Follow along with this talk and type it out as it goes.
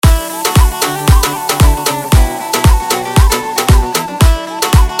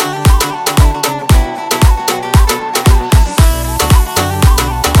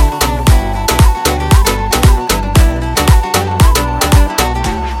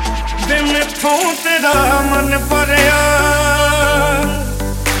मैथों तेरा मन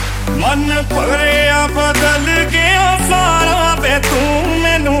भरिया बदल गया सारा वे तू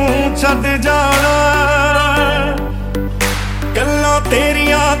मैनू छड्ड जाना गल्लां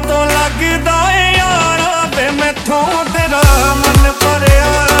तेरियां तो लगदा है यारा वे मैथों तेरा मन भरिया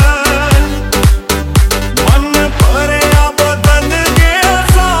बदल गया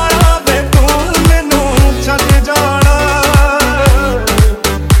सारा वे तू मैनू छड्ड जाना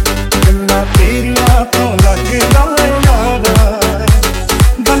गल्लां तेरियां तो लगदा है यारा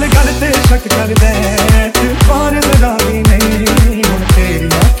गल गल ते शक कर बैठ प्यार जरा भी नहीं हुण तेरी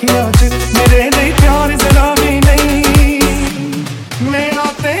अखियां च मेरे लिए प्यार जरा भी नहीं मेरा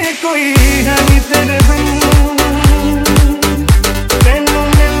ते कोई है नहीं तेरे बिन तैनू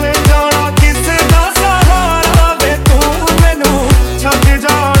मिल जाना किसे दा सहारा वे तू मैनू छड्ड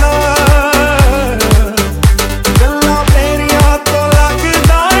जाना गल्लां तेरियां तो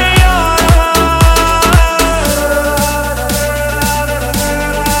लगदा है यारा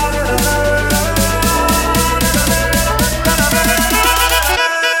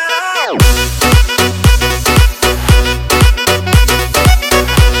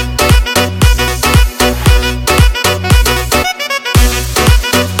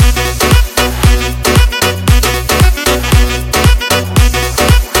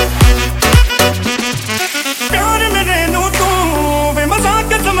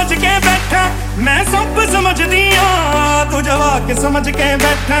मैं सब समझदी हां तू जवाक समझ के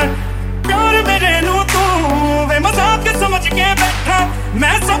बैठा प्यार मेरे नू तू वे मजाक समझ के बैठा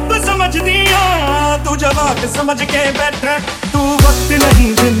मैं सब समझदी हां तू जवाक समझ के बैठा तू वक्त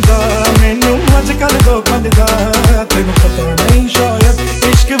नहीं दिंदा मैनू अजकल दो पलदा तेनू पता नहीं शायद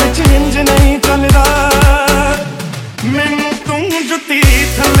इश्क विच इंज नहीं चलदा मैनू तू जुत्ती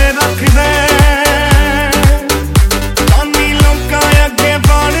थल्ले रख दे कानी लोकां अगे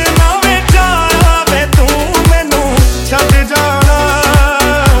बढ़ना छड्ड जाना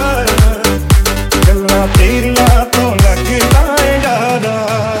गल्लां तेरियां तो लगदा है यारा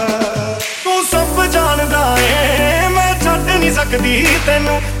तू सब जानदा है मैं छड्ड नहीं सकदी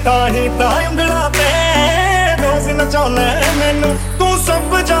तैनू ताही तां उंगलां ते रोज़ नचाउना मैनू तू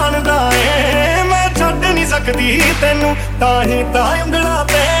सब जानदा है मैं छड्ड नहीं सकदी तैनू ताही तां उंगलां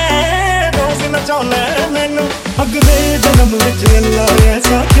ते रोज़ नचाउना मैनू अगले जन्म विच अल्लाह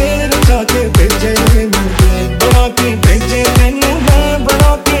ऐसा